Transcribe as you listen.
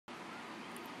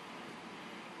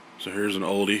So here's an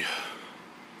oldie,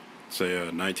 say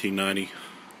 1990.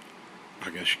 I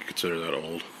guess you could consider that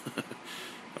old.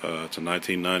 It's a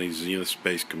 1990 Zenith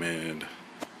Space Command.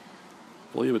 I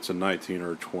believe it's a 19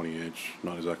 or a 20 inch,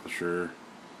 not exactly sure,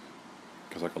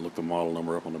 because I could look the model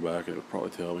number up on the back and it would probably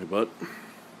tell me, but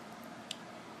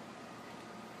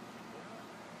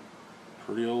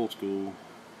pretty old school.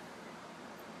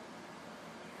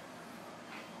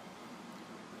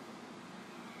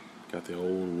 Got the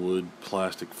old wood,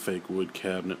 plastic, fake wood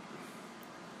cabinet.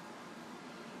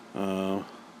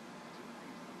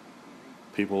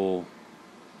 People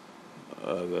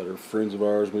that are friends of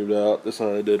ours moved out,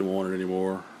 decided they didn't want it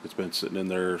anymore. It's been sitting in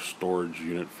their storage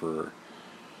unit for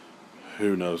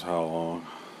who knows how long.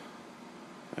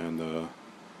 And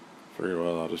figured,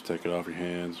 well, I'll just take it off your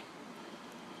hands,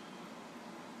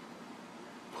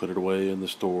 put it away in the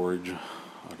storage.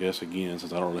 I guess again,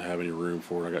 since I don't really have any room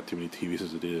for it, I got too many TVs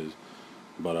as it is.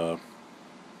 But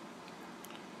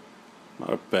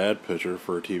not a bad picture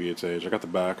for a TV its age. I got the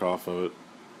back off of it.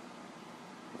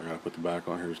 I gotta put the back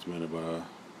on here just a minute, but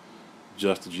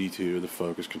just the G2, the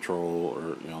focus control,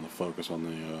 or the focus on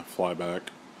the flyback.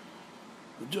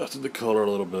 Adjusted the color a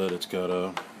little bit. It's got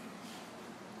got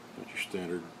your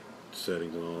standard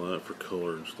settings and all that for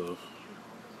color and stuff.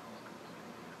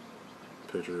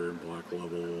 Picture, black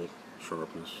level,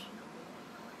 sharpness.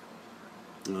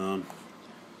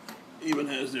 Even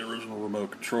has the original remote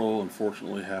control.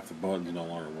 Unfortunately, half the buttons no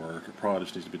longer work. It probably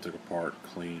just needs to be took apart,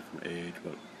 cleaned from age,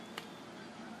 but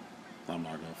I'm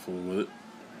not going to fool with it.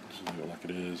 Just leave it like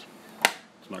it is.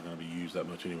 It's not going to be used that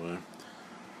much anyway.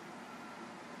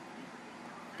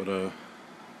 But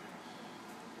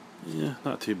yeah,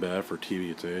 not too bad for TV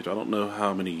its age. I don't know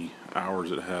how many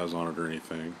hours it has on it or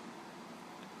anything.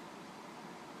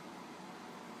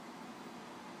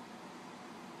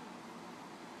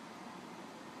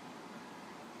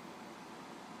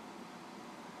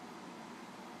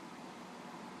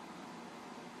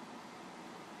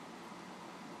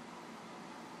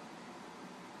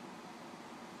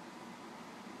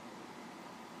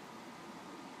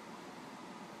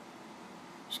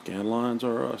 Scan lines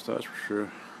are us, that's for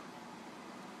sure.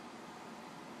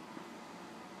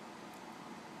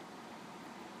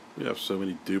 We have so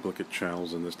many duplicate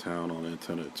channels in this town on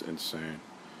antenna, it's insane.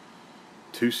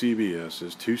 2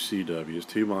 CBSs, 2 CWs,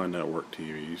 2 My Network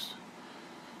TVs.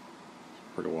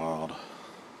 Pretty wild.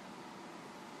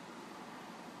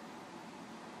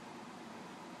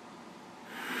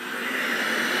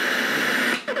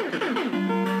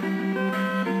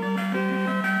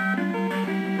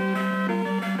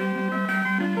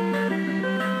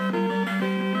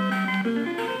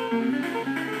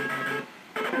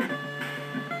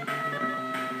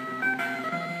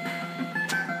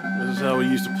 This is how we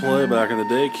used to play back in the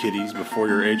day, kiddies, before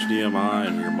your HDMI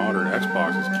and your modern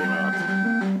Xboxes came out.